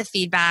got the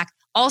feedback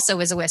also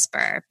was a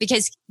whisperer,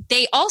 because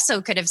they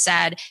also could have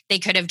said, they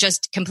could have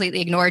just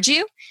completely ignored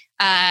you.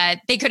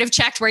 They could have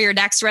checked where your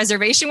next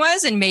reservation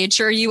was and made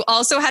sure you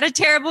also had a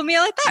terrible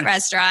meal at that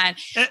restaurant.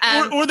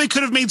 Or they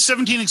could have made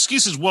 17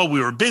 excuses. Well,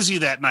 we were busy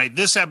that night.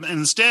 This happened.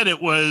 Instead,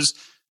 it was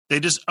they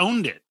just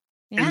owned it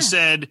and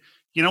said,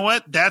 you know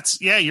what?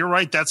 You're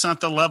right. That's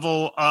not the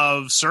level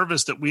of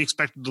service that we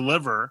expect to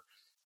deliver.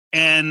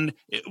 And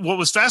what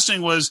was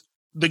fascinating was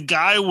the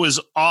guy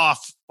was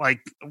off, like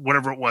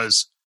whatever it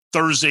was,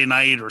 Thursday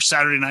night or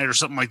Saturday night or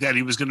something like that.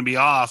 He was going to be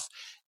off.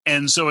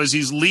 And so as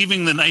he's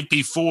leaving the night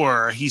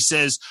before, he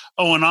says,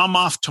 oh, and I'm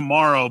off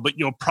tomorrow, but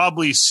you'll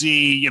probably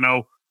see,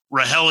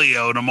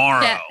 Rogelio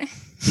tomorrow,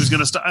 who's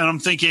going to start. And I'm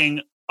thinking,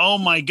 oh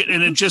my God.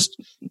 And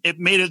it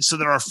made it so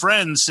that our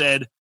friend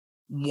said,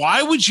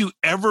 why would you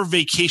ever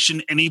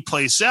vacation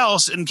anyplace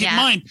else? And keep in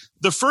mind,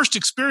 the first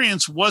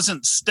experience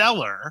wasn't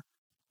stellar,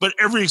 but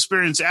every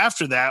experience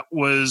after that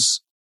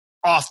was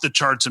off the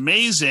charts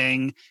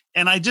amazing.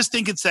 And I just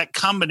think it's that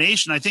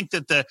combination. I think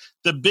that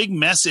the big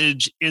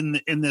message in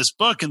this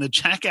book, in the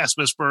Jackass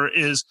Whisperer,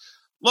 is,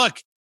 look,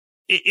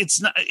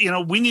 it's not,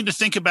 we need to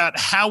think about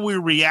how we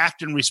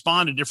react and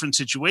respond to different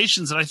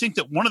situations. And I think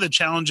that one of the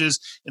challenges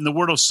in the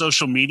world of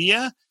social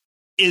media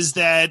is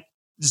that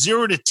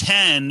 0 to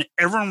 10,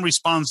 everyone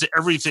responds to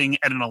everything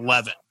at an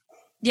 11.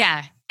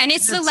 Yeah. And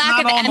it's the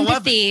lack of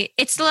empathy.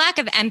 It's the lack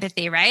of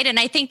empathy, right? And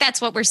I think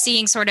that's what we're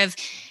seeing sort of.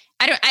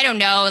 I don't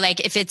know, like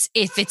if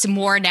it's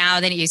more now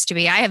than it used to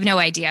be. I have no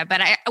idea.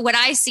 But what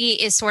I see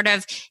is sort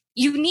of,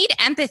 you need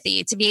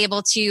empathy to be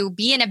able to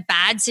be in a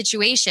bad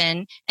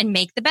situation and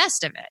make the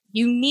best of it.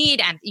 You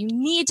need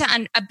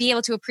to be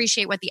able to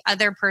appreciate what the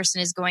other person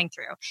is going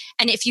through.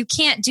 And if you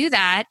can't do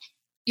that,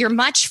 you're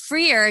much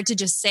freer to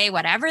just say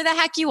whatever the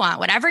heck you want.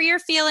 Whatever you're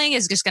feeling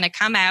is just going to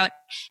come out.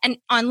 And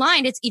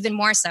online, it's even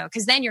more so,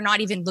 because then you're not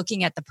even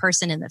looking at the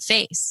person in the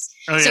face.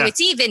 Oh, yeah. So it's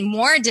even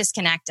more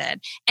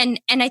disconnected. And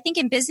I think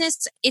in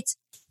business, it's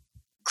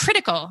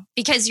critical,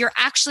 because you're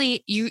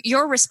actually,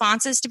 your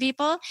responses to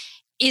people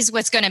is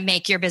what's going to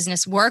make your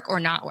business work or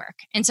not work.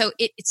 And so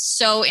it's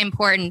so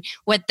important.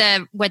 What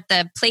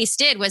the place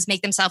did was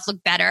make themselves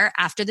look better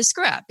after the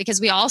screw up,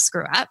 because we all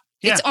screw up.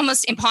 Yeah. It's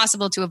almost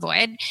impossible to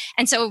avoid.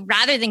 And so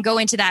rather than go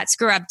into that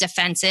screw up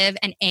defensive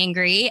and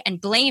angry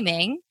and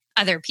blaming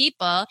other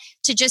people,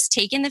 to just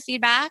take in the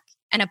feedback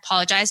and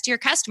apologize to your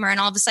customer. And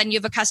all of a sudden you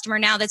have a customer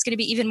now that's going to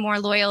be even more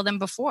loyal than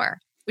before,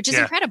 which is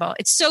incredible.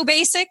 It's so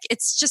basic.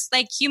 It's just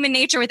like human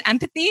nature with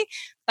empathy,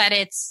 but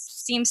it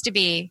seems to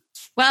be,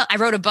 well, I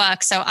wrote a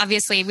book, so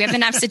obviously we have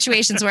enough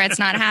situations where it's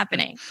not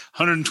happening.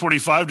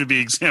 125 to be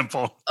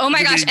example. Oh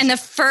my gosh. And the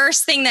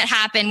first thing that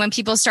happened when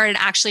people started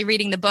actually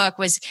reading the book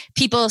was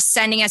people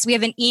sending us, we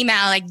have an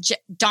email like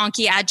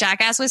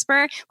donkey@Jackass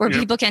Whisperer, where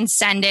people can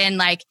send in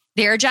like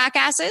their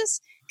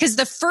jackasses. Because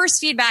the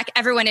first feedback,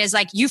 everyone is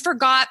like, you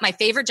forgot my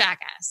favorite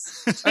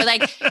jackass. Or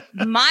like,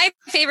 my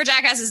favorite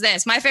jackass is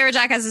this. My favorite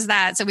jackass is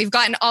that. So we've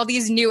gotten all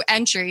these new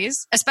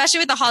entries, especially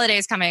with the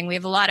holidays coming. We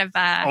have a lot of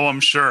I'm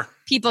sure,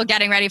 people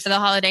getting ready for the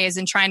holidays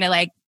and trying to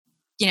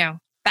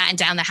batten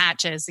down the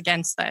hatches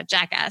against the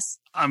jackass.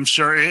 I'm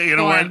sure. You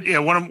know what? Yeah,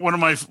 one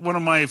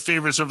of my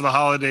favorites over the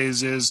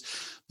holidays is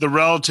the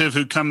relative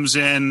who comes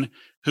in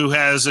who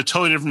has a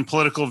totally different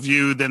political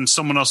view than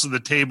someone else at the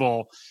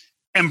table,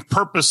 and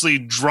purposely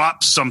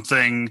drop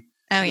something,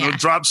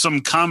 drop some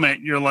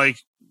comment. You're like,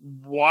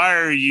 why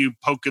are you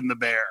poking the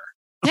bear?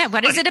 Yeah,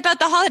 what is it about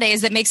the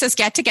holidays that makes us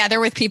get together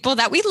with people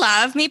that we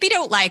love, maybe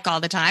don't like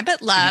all the time,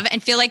 but love,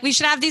 and feel like we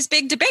should have these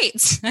big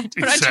debates? I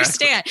don't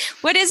understand.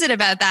 What is it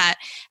about that?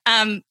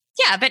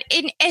 Yeah, but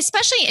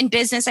especially in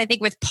business, I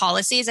think with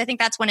policies, I think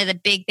that's one of the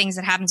big things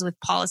that happens with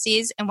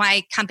policies, and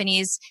why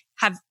companies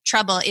have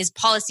trouble is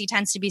policy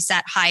tends to be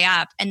set high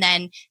up. And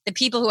then the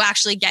people who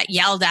actually get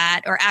yelled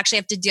at or actually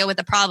have to deal with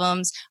the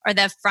problems are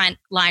the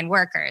frontline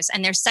workers.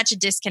 And there's such a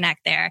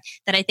disconnect there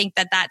that I think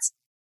that that's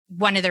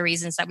one of the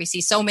reasons that we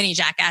see so many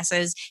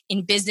jackasses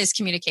in business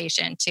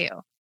communication too.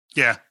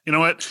 Yeah. You know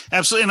what?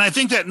 Absolutely. And I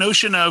think that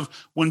notion of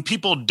when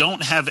people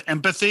don't have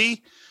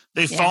empathy,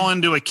 they fall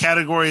into a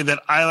category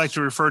that I like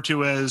to refer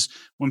to as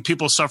when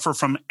people suffer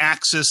from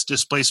axis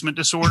displacement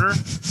disorder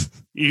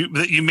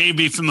that you may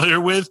be familiar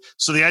with.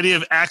 So the idea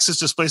of axis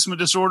displacement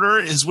disorder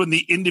is when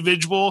the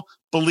individual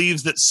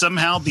believes that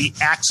somehow the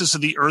axis of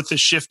the earth has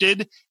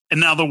shifted and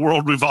now the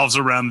world revolves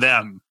around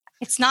them.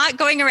 It's not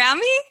going around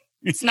me?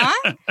 It's not?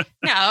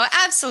 No,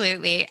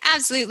 absolutely.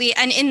 Absolutely.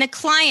 And in the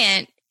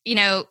client,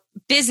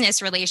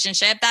 business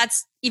relationship,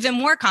 that's even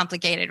more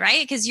complicated,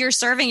 right? Because you're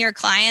serving your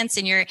clients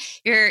and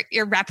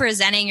you're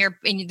representing and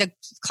the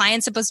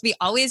client's supposed to be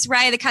always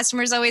right, the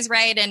customer's always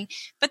right,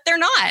 but they're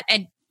not.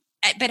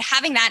 But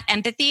having that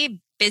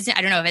empathy, business,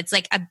 I don't know if it's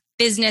like a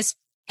business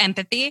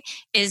empathy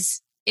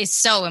is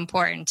so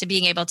important to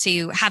being able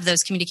to have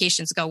those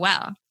communications go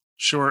well.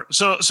 Sure.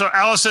 So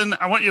Allison,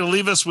 I want you to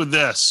leave us with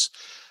this.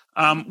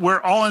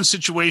 We're all in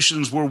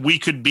situations where we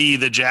could be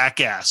the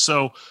jackass.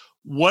 So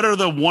what are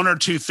the one or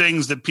two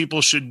things that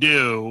people should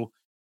do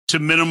to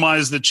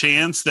minimize the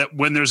chance that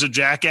when there's a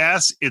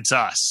jackass, it's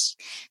us?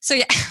 So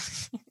yeah,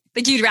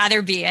 like you'd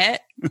rather be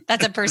it.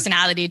 That's a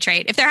personality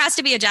trait. If there has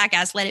to be a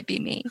jackass, let it be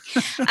me.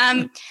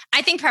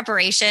 I think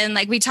preparation,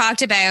 like we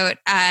talked about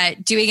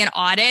doing an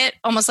audit,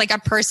 almost like a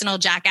personal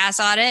jackass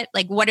audit.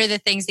 Like what are the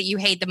things that you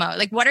hate the most?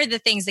 Like what are the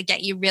things that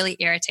get you really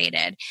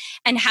irritated?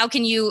 And how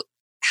can you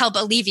help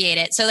alleviate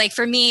it? So like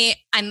for me,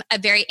 I'm a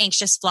very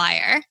anxious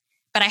flyer,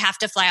 but I have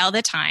to fly all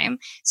the time.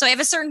 So I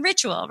have a certain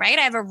ritual, right?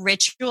 I have a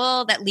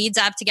ritual that leads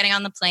up to getting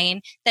on the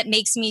plane that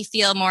makes me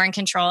feel more in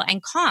control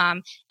and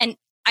calm. And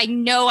I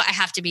know I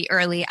have to be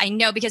early. I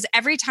know because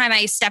every time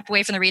I step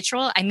away from the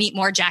ritual, I meet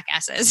more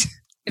jackasses,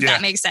 if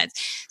that makes sense.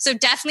 So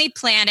definitely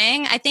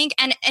planning, I think,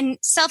 and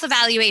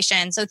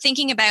self-evaluation. So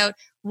thinking about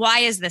why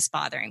is this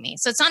bothering me?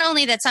 So it's not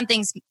only that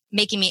something's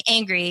making me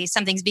angry,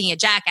 something's being a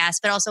jackass,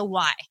 but also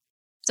why.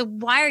 So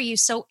why are you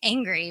so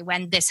angry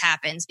when this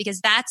happens?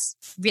 Because that's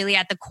really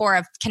at the core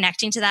of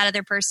connecting to that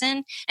other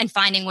person and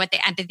finding what the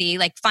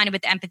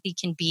empathy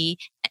can be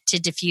to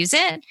diffuse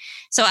it.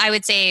 So I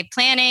would say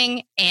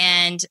planning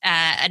and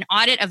an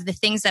audit of the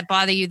things that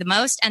bother you the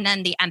most, and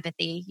then the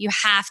empathy. You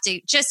have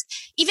to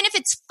just, even if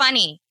it's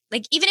funny,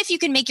 like even if you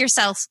can make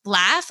yourself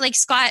laugh, like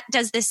Scott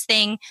does this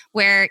thing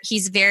where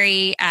he's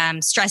very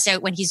stressed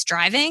out when he's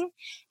driving.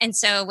 And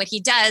so what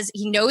he does,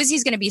 he knows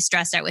he's going to be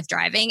stressed out with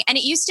driving. And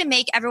it used to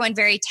make everyone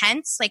very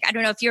tense. Like, I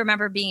don't know if you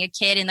remember being a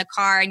kid in the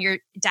car and your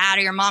dad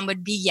or your mom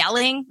would be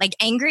yelling, like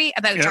angry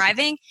about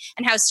driving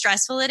and how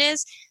stressful it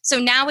is. So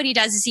now what he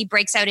does is he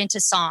breaks out into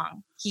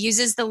song. He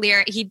uses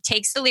he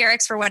takes the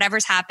lyrics for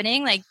whatever's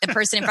happening. Like the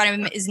person in front of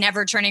him is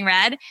never turning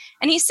red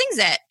and he sings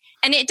it.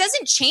 And it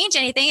doesn't change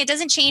anything. It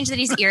doesn't change that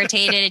he's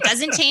irritated. It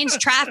doesn't change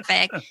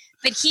traffic,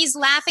 but he's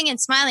laughing and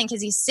smiling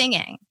because he's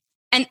singing.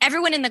 And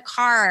everyone in the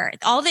car,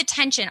 all the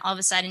tension all of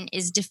a sudden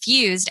is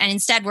diffused. And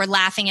instead we're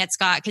laughing at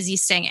Scott because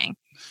he's singing.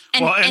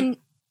 And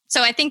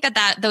so I think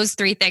that those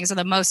three things are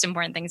the most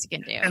important things you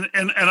can do.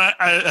 And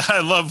I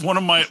love one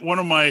of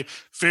my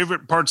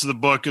favorite parts of the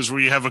book is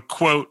where you have a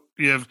quote.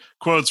 You have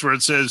quotes where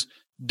it says,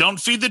 "Don't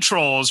feed the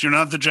trolls. You're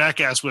not the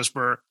jackass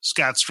whisperer,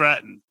 Scott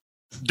Stratton.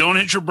 Don't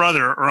hit your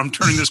brother or I'm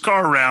turning this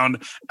car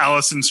around,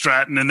 Allison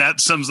Stratton." And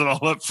that sums it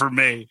all up for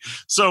me.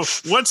 So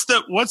what's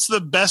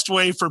the best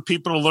way for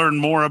people to learn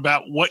more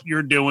about what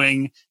you're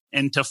doing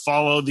and to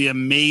follow the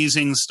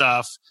amazing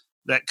stuff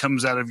that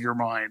comes out of your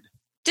mind?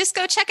 Just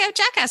go check out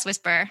Jackass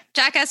Whisper,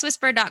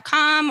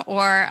 jackasswhisper.com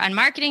or on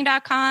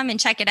marketing.com and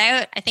check it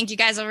out. I think you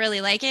guys will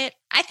really like it.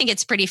 I think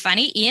it's pretty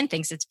funny. Ian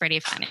thinks it's pretty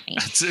funny.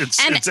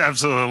 It's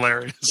absolutely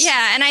hilarious.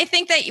 Yeah. And I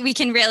think that we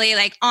can really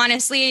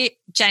honestly,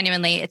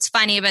 genuinely, it's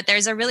funny, but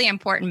there's a really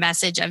important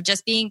message of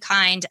just being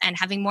kind and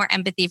having more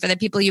empathy for the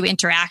people you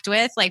interact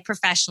with, like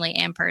professionally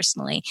and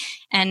personally.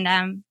 And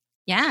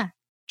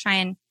try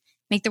and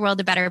make the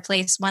world a better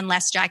place, one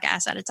less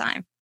jackass at a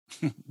time.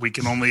 We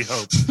can only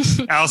hope.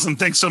 Allison,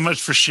 thanks so much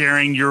for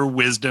sharing your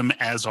wisdom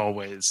as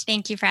always.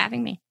 Thank you for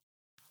having me.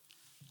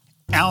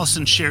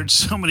 Allison shared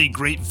so many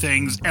great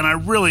things, and I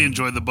really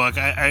enjoyed the book.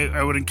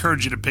 I would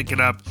encourage you to pick it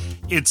up.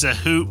 It's a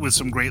hoot with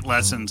some great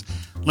lessons.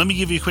 Let me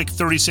give you a quick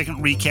 30-second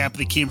recap of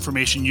the key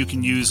information you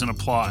can use and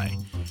apply.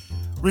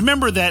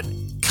 Remember that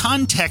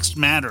context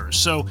matters,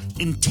 so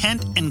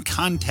intent and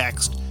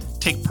context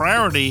take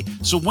priority.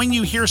 So when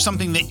you hear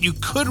something that you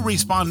could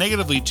respond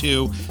negatively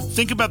to,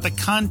 think about the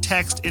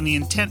context and the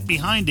intent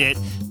behind it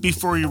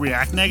before you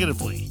react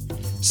negatively.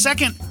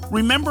 Second,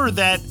 remember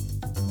that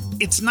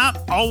it's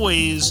not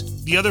always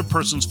the other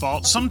person's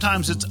fault.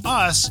 Sometimes it's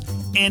us.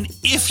 And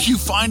if you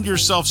find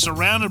yourself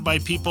surrounded by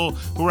people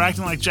who are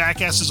acting like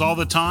jackasses all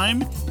the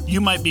time,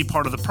 you might be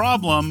part of the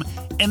problem.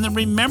 And then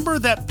remember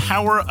that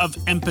power of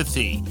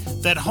empathy,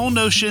 that whole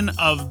notion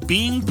of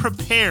being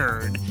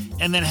prepared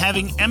and then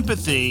having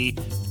empathy,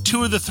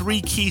 2 of the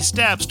 3 key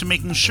steps to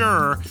making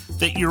sure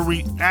that you're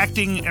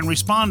reacting and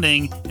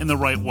responding in the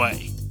right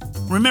way.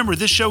 Remember,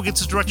 this show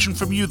gets its direction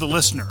from you, the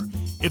listener.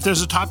 If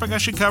there's a topic I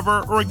should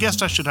cover or a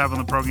guest I should have on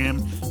the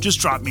program, just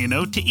drop me a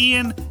note to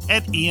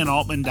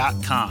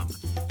ian@ianaltman.com.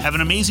 Have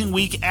an amazing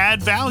week,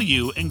 add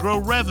value, and grow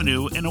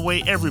revenue in a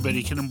way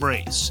everybody can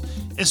embrace,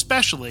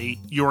 especially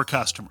your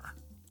customer.